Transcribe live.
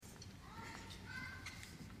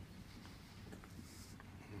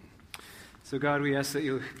So God, we ask that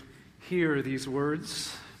you hear these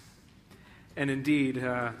words and indeed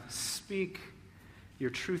speak your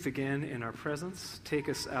truth again in our presence. Take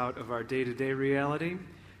us out of our day-to-day reality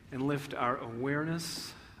and lift our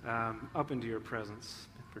awareness up into your presence.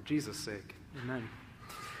 For Jesus' sake, amen.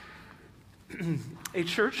 A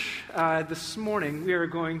church, this morning we are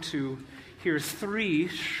going to hear 3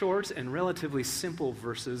 short and relatively simple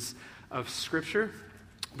verses of Scripture.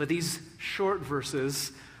 But these short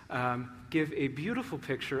verses give a beautiful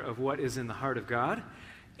picture of what is in the heart of God.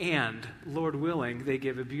 And, Lord willing, they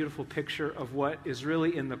give a beautiful picture of what is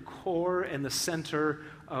really in the core and the center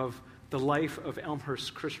of the life of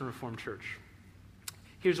Elmhurst Christian Reformed Church.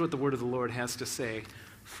 Here's what the word of the Lord has to say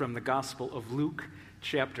from the Gospel of Luke,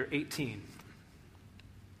 chapter 18.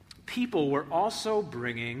 People were also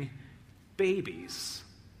bringing babies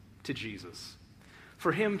to Jesus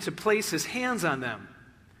for him to place his hands on them.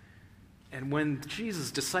 And when Jesus'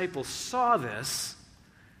 disciples saw this,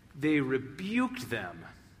 they rebuked them.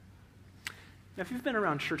 Now, if you've been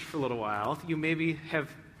around church for a little while, you maybe have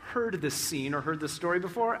heard this scene or heard this story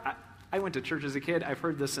before. I went to church as a kid. I've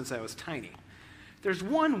heard this since I was tiny. There's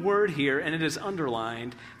one word here, and it is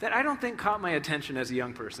underlined, that I don't think caught my attention as a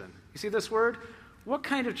young person. You see this word? What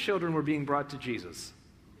kind of children were being brought to Jesus?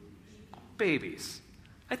 Babies.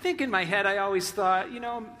 I think in my head I always thought,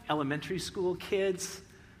 elementary school kids,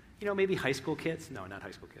 maybe high school kids. No, not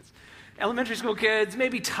high school kids. Elementary school kids,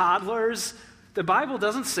 maybe toddlers. The Bible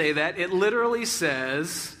doesn't say that. It literally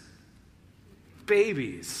says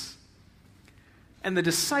babies. And the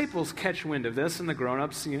disciples catch wind of this, and the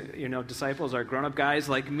grown-ups, disciples are grown-up guys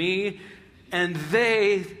like me, and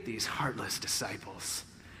these heartless disciples,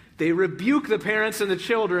 they rebuke the parents and the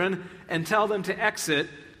children and tell them to exit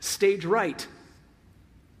stage right.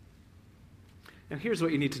 Now, here's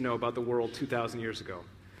what you need to know about the world 2,000 years ago.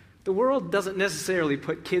 The world doesn't necessarily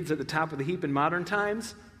put kids at the top of the heap in modern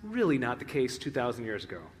times. Really not the case 2,000 years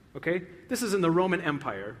ago, okay? This is in the Roman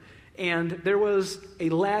Empire, and there was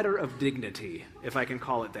a ladder of dignity, if I can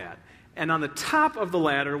call it that. And on the top of the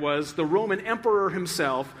ladder was the Roman emperor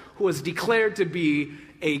himself, who was declared to be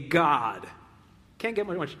a god. Can't get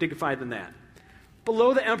much dignified than that.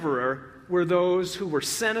 Below the emperor were those who were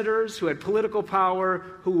senators, who had political power,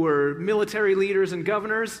 who were military leaders and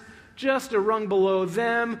governors. Just a rung below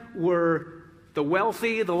them were the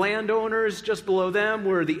wealthy, the landowners. Just below them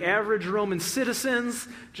were the average Roman citizens.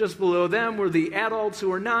 Just below them were the adults who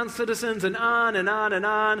were non-citizens, and on and on and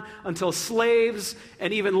on until slaves,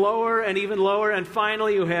 and even lower, and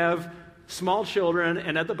finally you have small children,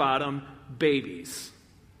 and at the bottom, babies.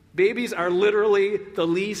 Babies are literally the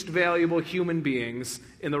least valuable human beings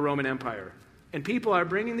in the Roman Empire. And people are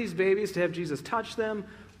bringing these babies to have Jesus touch them,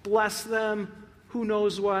 bless them, who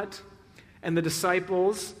knows what. And the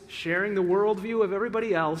disciples, sharing the worldview of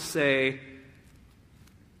everybody else, say,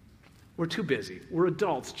 we're too busy. We're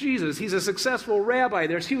adults. Jesus, he's a successful rabbi.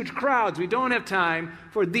 There's huge crowds. We don't have time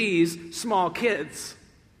for these small kids.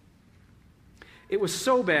 It was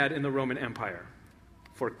so bad in the Roman Empire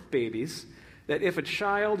for babies that if a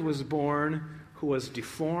child was born who was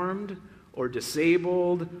deformed or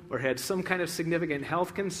disabled or had some kind of significant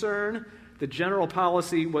health concern, the general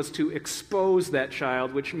policy was to expose that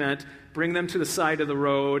child, which meant bring them to the side of the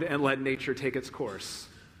road and let nature take its course.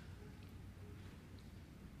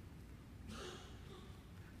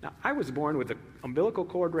 Now, I was born with the umbilical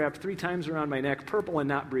cord wrapped 3 times around my neck, purple and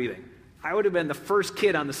not breathing. I would have been the first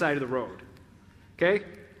kid on the side of the road. Okay?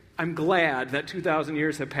 I'm glad that 2,000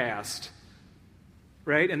 years have passed,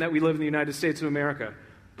 right? And that we live in the United States of America.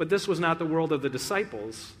 But this was not the world of the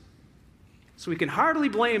disciples. So we can hardly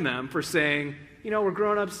blame them for saying, we're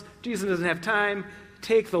grown-ups, Jesus doesn't have time,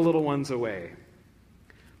 take the little ones away.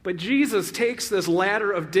 But Jesus takes this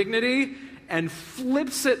ladder of dignity and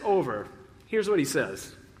flips it over. Here's what he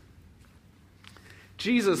says.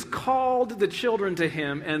 Jesus called the children to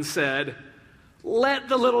him and said, "Let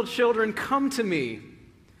the little children come to me,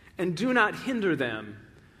 and do not hinder them,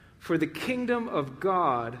 for the kingdom of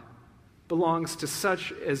God belongs to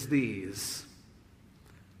such as these."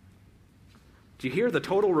 Do you hear the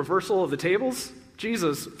total reversal of the tables?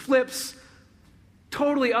 Jesus flips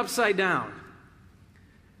totally upside down.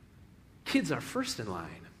 Kids are first in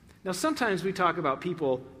line. Now, sometimes we talk about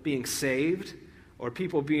people being saved or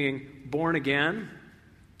people being born again.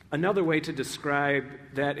 Another way to describe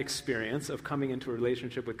that experience of coming into a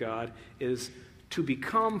relationship with God is to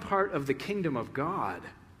become part of the kingdom of God.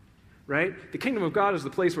 Right? The kingdom of God is the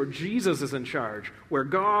place where Jesus is in charge, where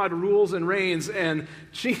God rules and reigns. And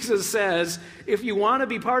Jesus says, if you want to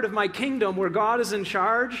be part of my kingdom where God is in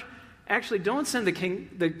charge, actually don't send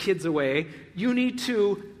the kids away. You need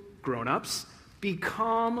to, grown-ups,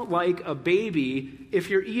 Become like a baby if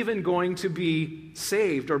you're even going to be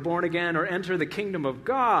saved or born again or enter the kingdom of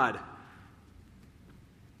God.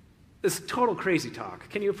 This is total crazy talk.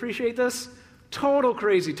 Can you appreciate this? Total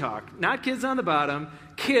crazy talk. Not kids on the bottom.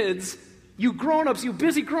 Kids, you grown-ups, you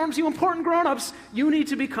busy grown-ups, you important grown-ups, you need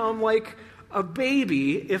to become like a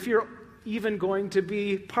baby if you're even going to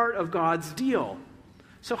be part of God's deal.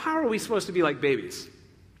 So how are we supposed to be like babies?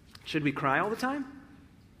 Should we cry all the time?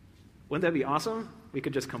 Wouldn't that be awesome? We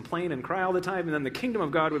could just complain and cry all the time, and then the kingdom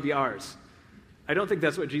of God would be ours. I don't think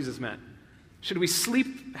that's what Jesus meant. Should we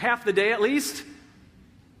sleep half the day at least?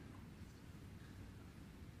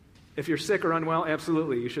 If you're sick or unwell,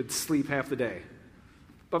 absolutely, you should sleep half the day.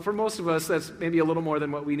 But for most of us, that's maybe a little more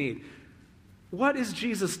than what we need. What is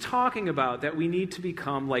Jesus talking about that we need to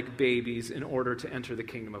become like babies in order to enter the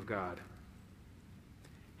kingdom of God?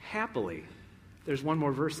 Happily, there's one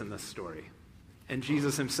more verse in this story, and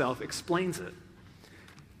Jesus himself explains it.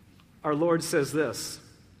 Our Lord says this,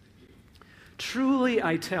 "Truly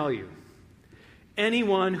I tell you,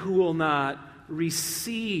 anyone who will not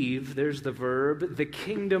receive," there's the verb, "the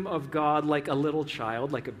kingdom of God like a little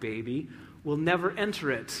child, like a baby, will never enter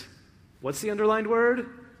it." What's the underlined word?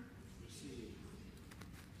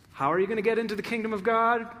 How are you going to get into the kingdom of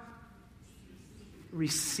God?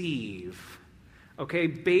 Receive. Okay,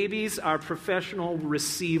 babies are professional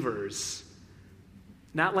receivers.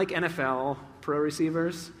 Not like NFL pro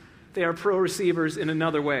receivers. They are pro receivers in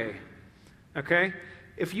another way. Okay?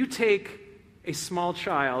 If you take a small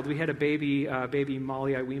child, we had a baby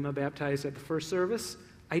Molly Iwema baptized at the first service.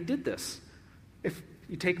 I did this. If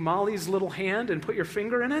you take Molly's little hand and put your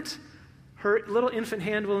finger in it, her little infant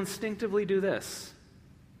hand will instinctively do this.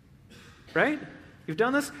 Right? You've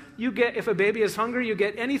done this? You get, if a baby is hungry, you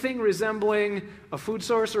get anything resembling a food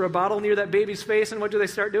source or a bottle near that baby's face, and what do they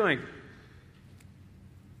start doing?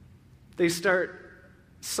 They start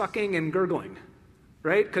sucking and gurgling,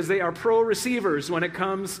 right? Because they are pro receivers when it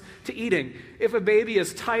comes to eating. If a baby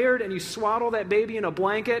is tired and you swaddle that baby in a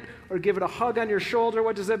blanket or give it a hug on your shoulder,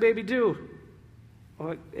 what does that baby do?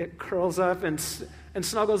 Well, it curls up and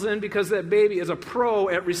snuggles in because that baby is a pro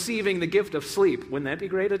at receiving the gift of sleep. Wouldn't that be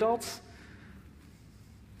great, adults?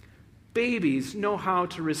 Babies know how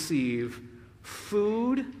to receive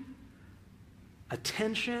food,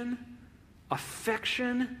 attention,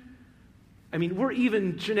 affection. I mean, we're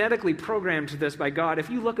even genetically programmed to this by God. If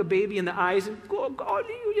you look a baby in the eyes and go, "Oh, God,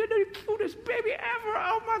 you're the cutest baby ever.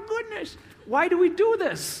 Oh, my goodness. Why do we do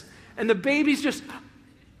this?" And the babies just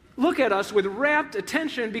look at us with rapt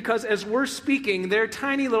attention because as we're speaking, their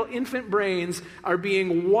tiny little infant brains are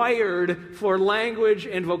being wired for language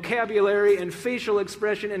and vocabulary and facial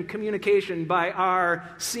expression and communication by our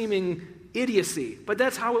seeming idiocy. But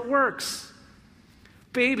that's how it works.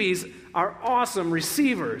 Babies are awesome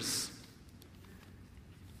receivers.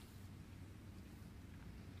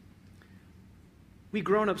 We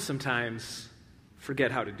grown-ups sometimes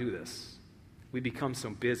forget how to do this. We become so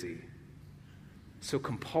busy, so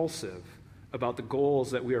compulsive about the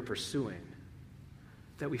goals that we are pursuing,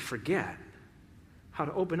 that we forget how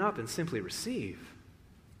to open up and simply receive.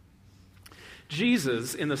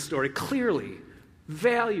 Jesus, in the story, clearly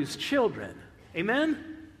values children. Amen?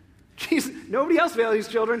 Jesus, nobody else values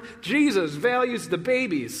children. Jesus values the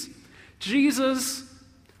babies. Jesus,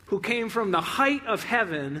 who came from the height of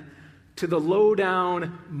heaven to the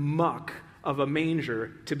low-down muck of a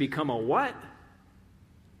manger to become a what?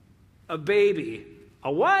 A baby.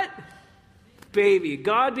 A what? Baby.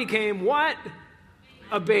 God became what?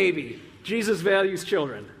 A baby. Jesus values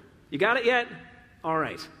children. You got it yet? All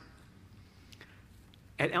right.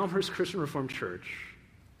 At Elmhurst Christian Reformed Church,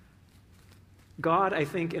 God, I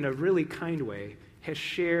think, in a really kind way, has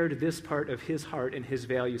shared this part of his heart and his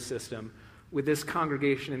value system with this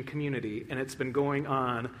congregation and community, and it's been going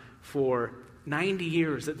on for 90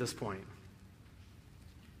 years at this point.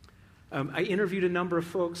 I interviewed a number of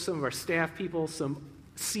folks, some of our staff people, some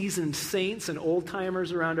seasoned saints and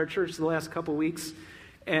old-timers around our church the last couple weeks,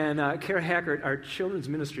 and Kara Hackert, our children's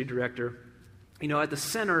ministry director, at the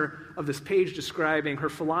center of this page describing her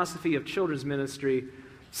philosophy of children's ministry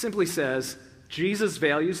simply says, Jesus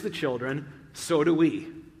values the children, so do we.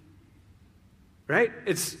 Right?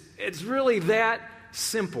 It's really that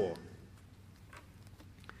simple.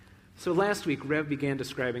 So last week, Rev began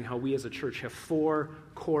describing how we as a church have 4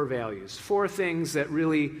 core values, 4 things that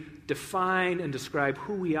really define and describe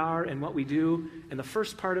who we are and what we do. And the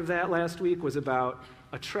first part of that last week was about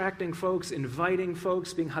attracting folks, inviting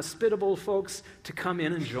folks, being hospitable folks to come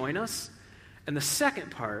in and join us. And the second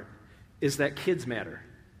part is that kids matter.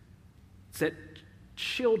 It's that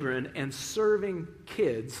children and serving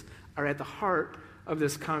kids are at the heart of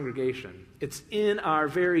this congregation. It's in our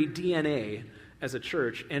very DNA as a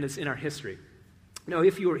church, and it's in our history. Now,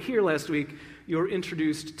 if you were here last week, you were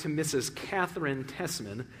introduced to Mrs. Catherine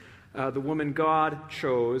Tessman, the woman God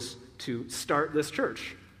chose to start this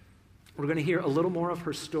church. We're going to hear a little more of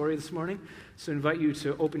her story this morning, so I invite you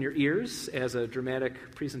to open your ears as a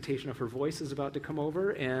dramatic presentation of her voice is about to come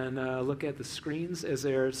over, and look at the screens as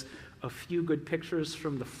there's a few good pictures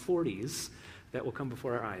from the 40s that will come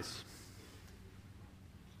before our eyes.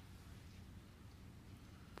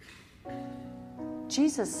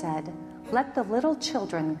 Jesus said, "Let the little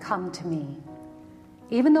children come to me."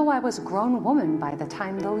 Even though I was a grown woman by the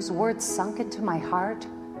time those words sunk into my heart,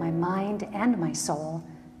 my mind, and my soul,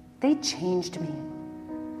 they changed me.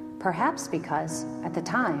 Perhaps because, at the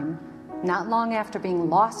time, not long after being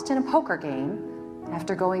lost in a poker game,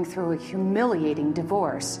 after going through a humiliating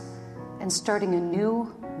divorce, and starting a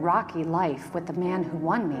new, rocky life with the man who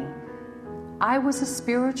won me, I was a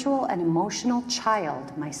spiritual and emotional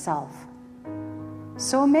child myself.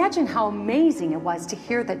 So imagine how amazing it was to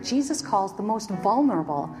hear that Jesus calls the most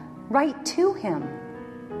vulnerable right to him,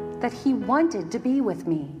 that he wanted to be with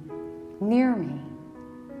me, near me.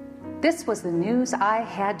 This was the news I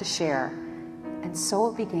had to share, and so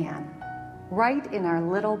it began, right in our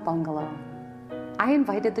little bungalow. I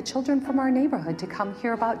invited the children from our neighborhood to come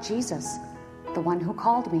hear about Jesus, the one who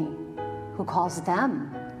called me, who calls them,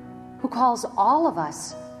 who calls all of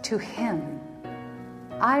us to him.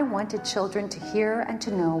 I wanted children to hear and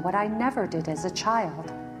to know what I never did as a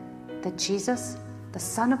child, that Jesus, the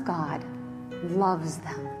Son of God, loves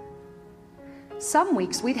them. Some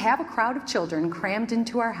weeks we'd have a crowd of children crammed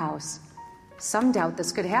into our house. Some doubt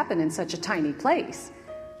this could happen in such a tiny place.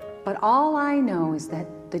 But all I know is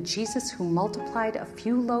that the Jesus who multiplied a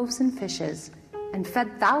few loaves and fishes and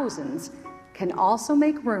fed thousands can also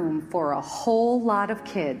make room for a whole lot of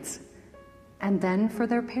kids, and then for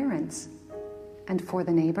their parents, and for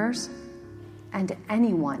the neighbors, and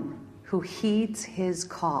anyone who heeds his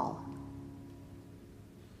call.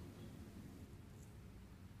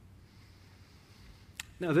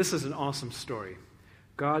 Now, this is an awesome story.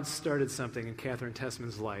 God started something in Catherine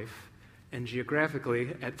Tessman's life, and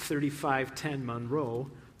geographically at 3510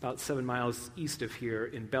 Monroe, about 7 miles east of here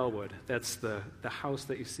in Bellwood. That's the house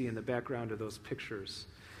that you see in the background of those pictures.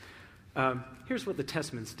 Here's what the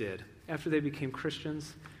Tessmans did. After they became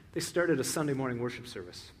Christians, they started a Sunday morning worship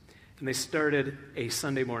service. And they started a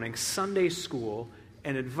Sunday morning Sunday school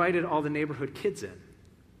and invited all the neighborhood kids in.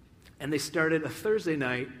 And they started a Thursday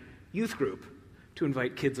night youth group to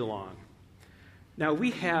invite kids along. Now,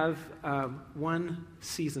 we have one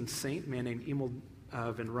seasoned saint, a man named Emil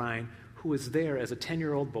Van Rijn, who was there as a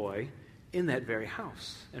 10-year-old boy in that very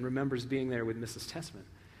house and remembers being there with Mrs. Tessman.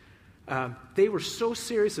 They were so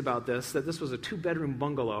serious about this that this was a 2-bedroom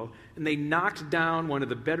bungalow, and they knocked down one of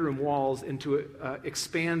the bedroom walls to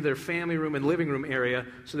expand their family room and living room area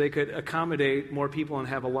so they could accommodate more people and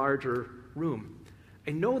have a larger room.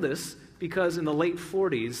 I know this because in the late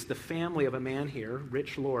 40s, the family of a man here,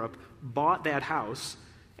 Rich Lorup, bought that house,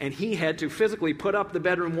 and he had to physically put up the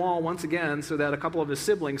bedroom wall once again so that a couple of his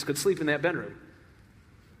siblings could sleep in that bedroom.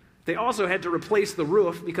 They also had to replace the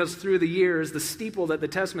roof because through the years, the steeple that the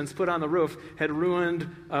Tessmans put on the roof had ruined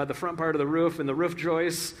the front part of the roof and the roof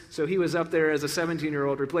joists, so he was up there as a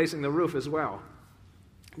 17-year-old replacing the roof as well.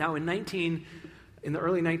 Now, in the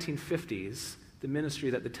early 1950s, the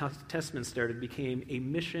ministry that the Tessmans started became a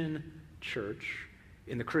mission church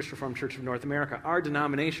in the Christian Reformed Church of North America, our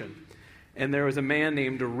denomination. And there was a man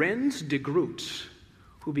named Rens de Groot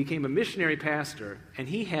who became a missionary pastor, and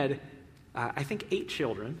he had I think 8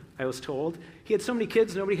 children, I was told. He had so many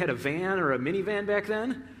kids, nobody had a van or a minivan back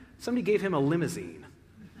then. Somebody gave him a limousine.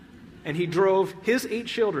 And he drove his 8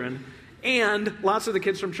 children and lots of the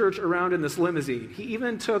kids from church around in this limousine. He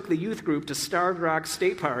even took the youth group to Starved Rock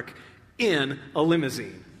State Park in a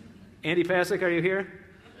limousine. Andy Pasek, are you here?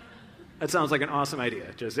 That sounds like an awesome idea.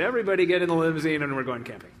 Just everybody get in the limousine and we're going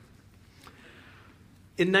camping.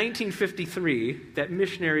 In 1953, that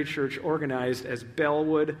missionary church organized as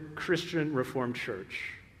Bellwood Christian Reformed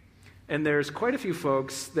Church. And there's quite a few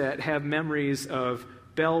folks that have memories of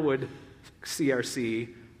Bellwood CRC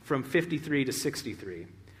from 53 to 63.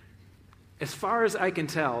 As far as I can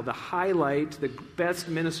tell, the highlight, the best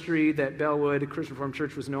ministry that Bellwood Christian Reformed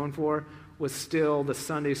Church was known for was still the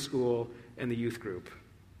Sunday school and the youth group.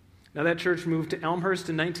 Now, that church moved to Elmhurst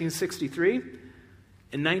in 1963.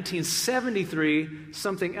 In 1973,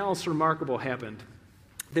 something else remarkable happened.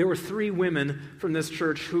 There were 3 women from this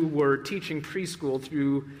church who were teaching preschool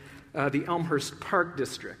through the Elmhurst Park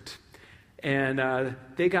District. And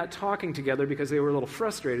they got talking together because they were a little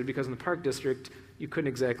frustrated because in the Park District, you couldn't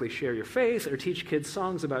exactly share your faith or teach kids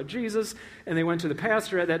songs about Jesus. And they went to the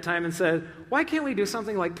pastor at that time and said, why can't we do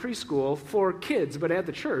something like preschool for kids, but at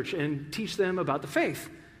the church, and teach them about the faith?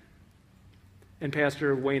 And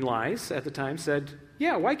Pastor Wayne Lies at the time said,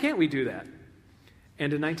 yeah, why can't we do that?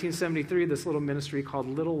 And in 1973, this little ministry called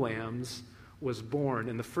Little Lambs was born.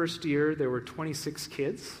 In the first year, there were 26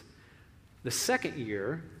 kids. The second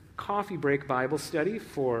year, Coffee Break Bible Study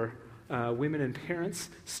for women and parents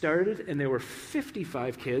started, and there were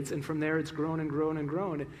 55 kids, and from there it's grown and grown and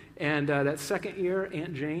grown. And that second year,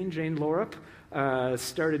 Aunt Jane Lorup,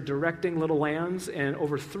 started directing Little Lambs, and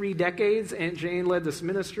over 3 decades, Aunt Jane led this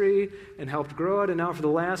ministry and helped grow it, and now for the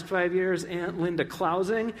last 5 years, Aunt Linda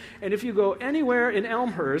Klausing. And if you go anywhere in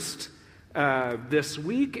Elmhurst this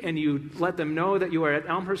week and you let them know that you are at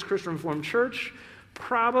Elmhurst Christian Reformed Church,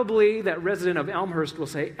 probably that resident of Elmhurst will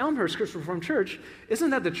say, Elmhurst Christian Reformed Church,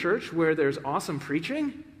 isn't that the church where there's awesome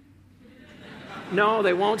preaching? No,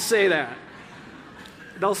 they won't say that.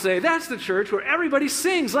 They'll say, that's the church where everybody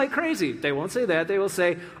sings like crazy. They won't say that. They will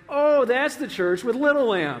say, oh, that's the church with little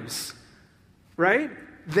lambs, right?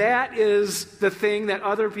 That is the thing that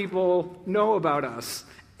other people know about us,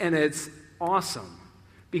 and it's awesome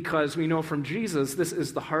because we know from Jesus this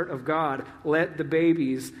is the heart of God. Let the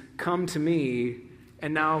babies come to me.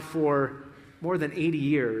 And now for more than 80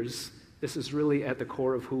 years, this is really at the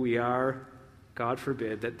core of who we are. God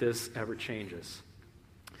forbid that this ever changes.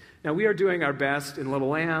 Now, we are doing our best in Little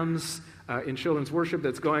Lambs, in children's worship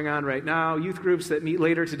that's going on right now, youth groups that meet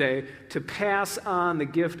later today, to pass on the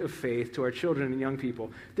gift of faith to our children and young people.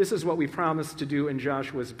 This is what we promised to do in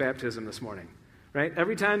Joshua's baptism this morning, right?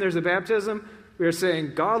 Every time there's a baptism, we are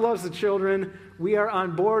saying, God loves the children. We are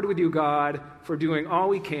on board with you, God, for doing all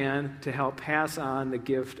we can to help pass on the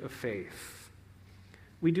gift of faith.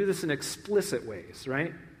 We do this in explicit ways,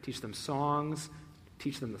 right? Teach them songs,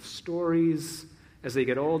 teach them the stories. As they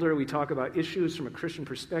get older, we talk about issues from a Christian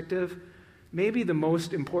perspective. Maybe the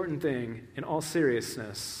most important thing, in all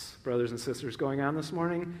seriousness, brothers and sisters, going on this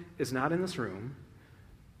morning is not in this room,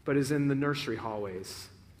 but is in the nursery hallways,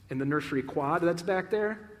 in the nursery quad that's back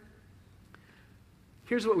there.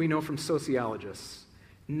 Here's what we know from sociologists.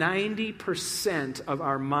 90% of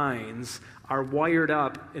our minds are wired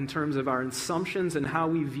up in terms of our assumptions and how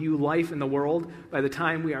we view life in the world by the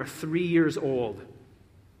time we are 3 years old.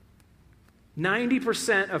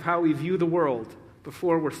 90% of how we view the world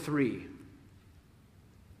before we're 3.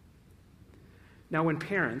 Now, when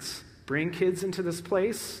parents bring kids into this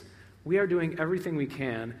place, we are doing everything we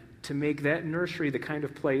can to make that nursery the kind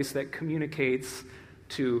of place that communicates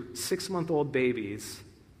to 6-month-old babies,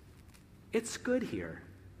 it's good here.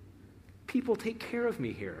 People take care of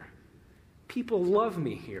me here. People love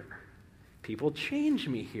me here. People change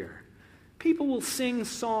me here. People will sing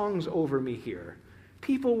songs over me here.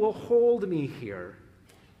 People will hold me here.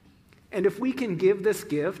 And if we can give this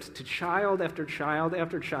gift to child after child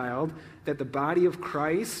after child, that the body of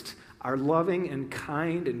Christ are loving and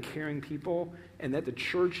kind and caring people, and that the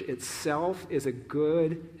church itself is a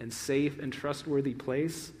good and safe and trustworthy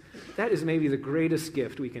place, that is maybe the greatest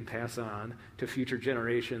gift we can pass on to future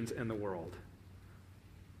generations and the world.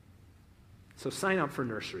 So sign up for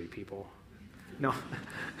nursery, people. No.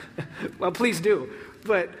 Well, please do.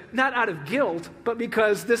 But not out of guilt, but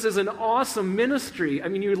because this is an awesome ministry. I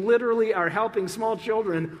mean, you literally are helping small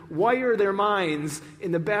children wire their minds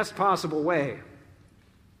in the best possible way.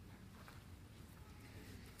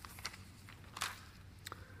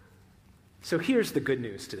 So here's the good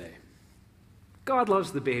news today. God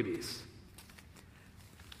loves the babies.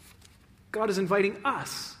 God is inviting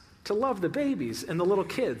us to love the babies and the little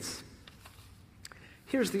kids.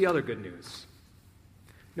 Here's the other good news.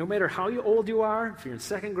 No matter how old you are, if you're in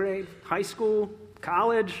second grade, high school,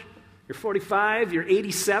 college, you're 45, you're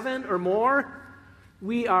 87 or more,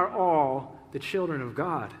 we are all the children of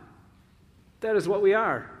God. That is what we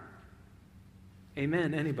are.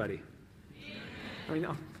 Amen, anybody? Amen. I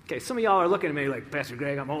mean, okay, some of y'all are looking at me like, Pastor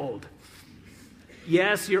Greg, I'm old.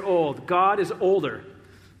 Yes, you're old. God is older.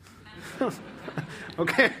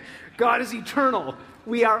 Okay? God is eternal.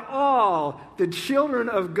 We are all the children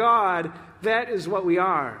of God. That is what we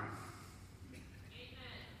are.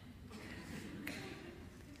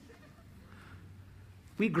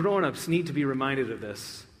 We grown-ups need to be reminded of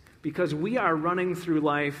this because we are running through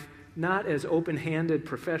life not as open-handed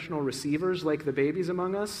professional receivers like the babies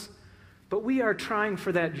among us, but we are trying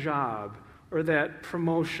for that job or that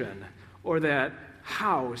promotion or that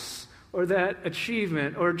house or that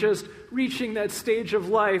achievement or just reaching that stage of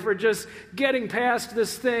life or just getting past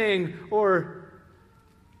this thing or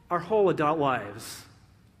our whole adult lives.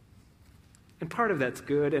 And part of that's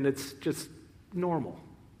good and it's just normal.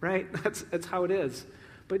 right? That's how it is.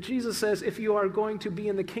 But Jesus says if you are going to be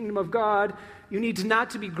in the kingdom of God, you need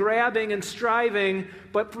not to be grabbing and striving,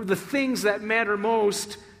 but for the things that matter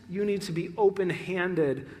most, you need to be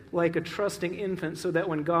open-handed like a trusting infant so that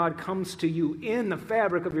when God comes to you in the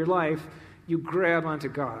fabric of your life, you grab onto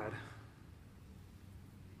God.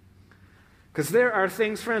 Because there are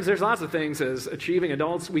things, friends, there's lots of things as achieving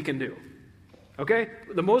adults we can do. Okay?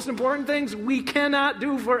 The most important things we cannot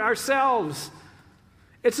do for ourselves.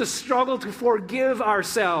 It's a struggle to forgive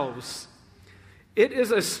ourselves. It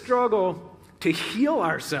is a struggle to heal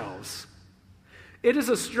ourselves. It is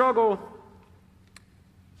a struggle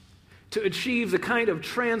to achieve the kind of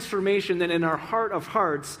transformation that in our heart of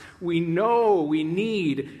hearts we know we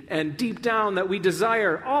need and deep down that we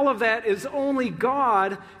desire. All of that is only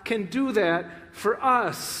God can do that for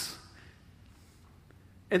us.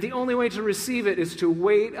 And the only way to receive it is to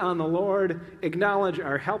wait on the Lord, acknowledge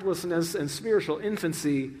our helplessness and spiritual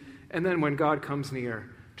infancy, and then when God comes near,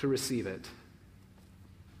 to receive it.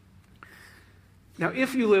 Now,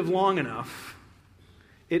 if you live long enough,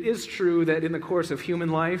 it is true that in the course of human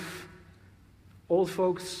life, old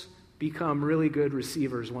folks become really good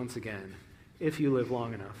receivers once again, if you live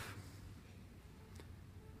long enough.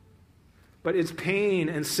 But it's pain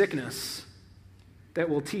and sickness that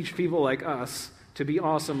will teach people like us to be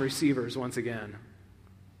awesome receivers once again.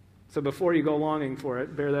 So before you go longing for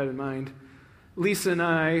it, bear that in mind. Lisa and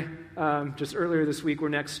I, just earlier this week, were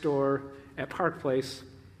next door at Park Place.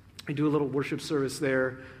 I do a little worship service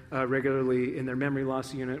there regularly in their memory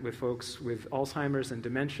loss unit with folks with Alzheimer's and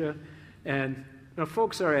dementia. And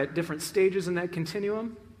folks are at different stages in that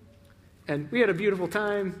continuum. And we had a beautiful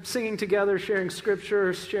time singing together, sharing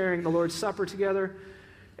scripture, sharing the Lord's Supper together.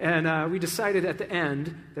 And we decided at the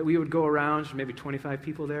end that we would go around, maybe 25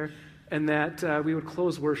 people there, and that we would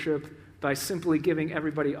close worship by simply giving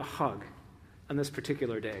everybody a hug on this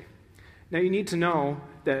particular day. Now, you need to know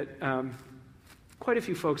that quite a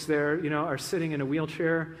few folks there, are sitting in a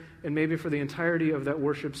wheelchair, and maybe for the entirety of that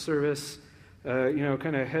worship service,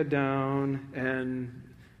 kind of head down and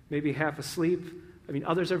maybe half asleep. I mean,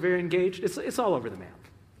 others are very engaged. It's all over the map,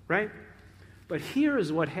 right? But here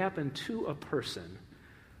is what happened to a person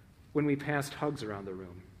when we passed hugs around the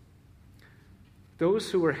room. Those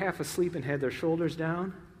who were half asleep and had their shoulders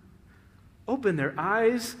down opened their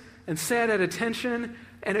eyes and sat at attention,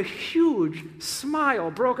 and a huge smile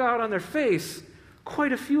broke out on their face.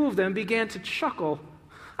 Quite a few of them began to chuckle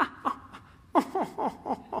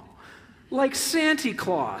like Santa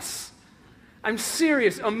Claus. I'm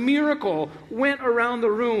serious. A miracle went around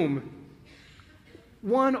the room.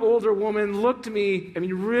 One older woman looked me,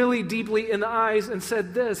 really deeply in the eyes and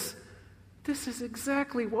said this is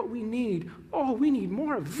exactly what we need. Oh, we need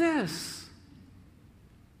more of this.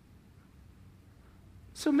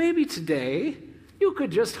 So maybe today you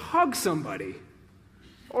could just hug somebody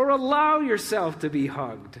or allow yourself to be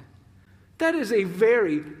hugged. That is a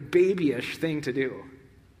very babyish thing to do.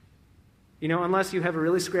 Unless you have a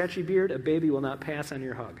really scratchy beard, a baby will not pass on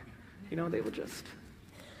your hug. They will just...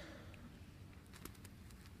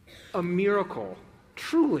 A miracle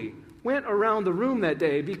truly went around the room that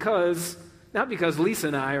day not because Lisa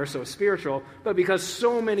and I are so spiritual, but because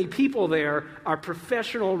so many people there are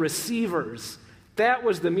professional receivers. That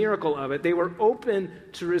was the miracle of it. They were open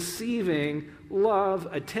to receiving love,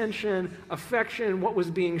 attention, affection, what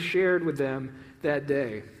was being shared with them that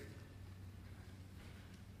day.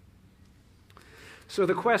 So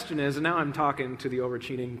the question is, and now I'm talking to the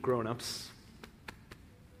overachieving grown-ups,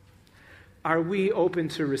 are we open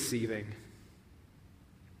to receiving?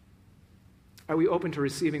 Are we open to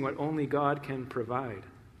receiving what only God can provide?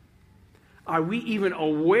 Are we even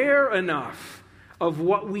aware enough of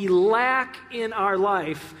what we lack in our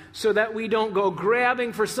life so that we don't go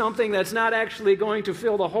grabbing for something that's not actually going to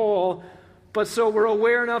fill the hole, but so we're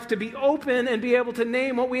aware enough to be open and be able to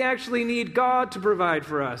name what we actually need God to provide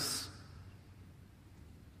for us?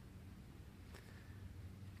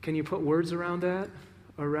 Can you put words around that?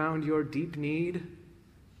 Around your deep need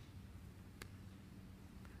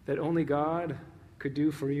that only God could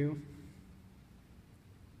do for you?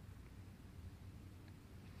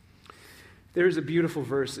 There's a beautiful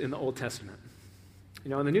verse in the Old Testament.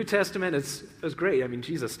 In the New Testament, it's great.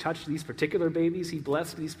 Jesus touched these particular babies. He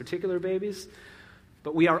blessed these particular babies.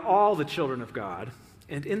 But we are all the children of God.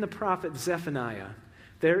 And in the prophet Zephaniah,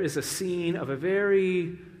 there is a scene of a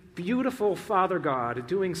very beautiful Father God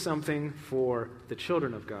doing something for the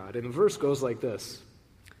children of God. And the verse goes like this.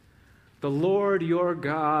 The Lord your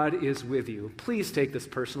God is with you. Please take this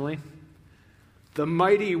personally. The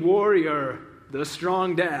mighty warrior, the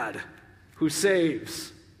strong dad who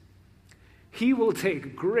saves. He will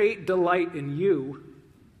take great delight in you.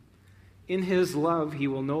 In his love, he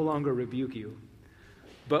will no longer rebuke you,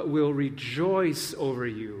 but will rejoice over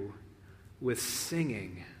you with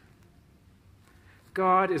singing.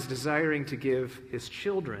 God is desiring to give his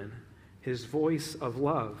children his voice of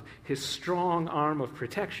love, his strong arm of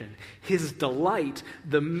protection, his delight,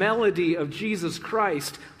 the melody of Jesus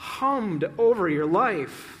Christ hummed over your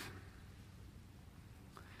life.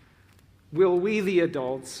 Will we, the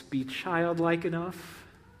adults, be childlike enough,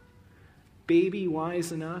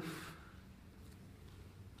 baby-wise enough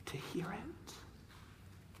to hear it,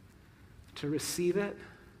 to receive it,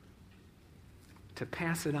 to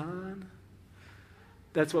pass it on?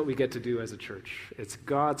 That's what we get to do as a church. It's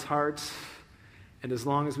God's heart, and as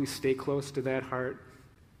long as we stay close to that heart,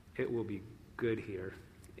 it will be good here.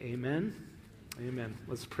 Amen? Amen.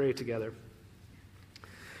 Let's pray together.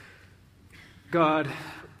 God,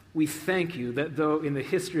 we thank you that though in the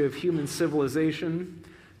history of human civilization,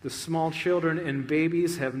 the small children and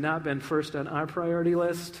babies have not been first on our priority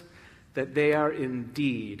list, that they are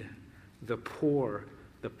indeed the poor,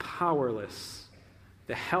 the powerless,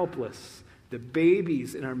 the helpless. The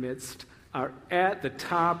babies in our midst are at the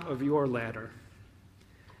top of your ladder.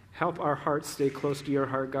 Help our hearts stay close to your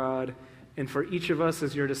heart, God. And for each of us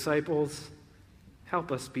as your disciples,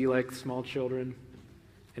 help us be like small children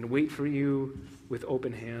and wait for you with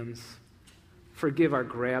open hands. Forgive our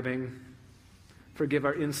grabbing. Forgive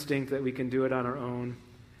our instinct that we can do it on our own.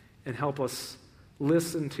 And help us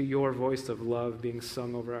listen to your voice of love being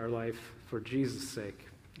sung over our life for Jesus' sake.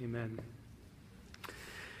 Amen.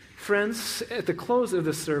 Friends, at the close of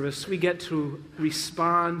the service, we get to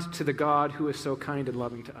respond to the God who is so kind and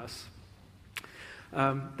loving to us.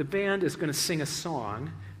 The band is going to sing a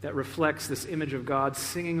song that reflects this image of God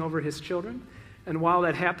singing over his children. And while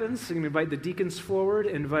that happens, I'm going to invite the deacons forward,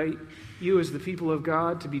 invite you as the people of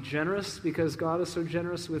God to be generous because God is so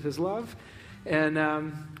generous with his love. And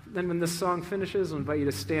then when this song finishes, I'll invite you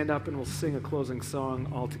to stand up and we'll sing a closing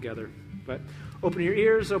song all together. But open your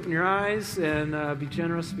ears, open your eyes, and be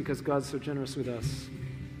generous because God's so generous with us.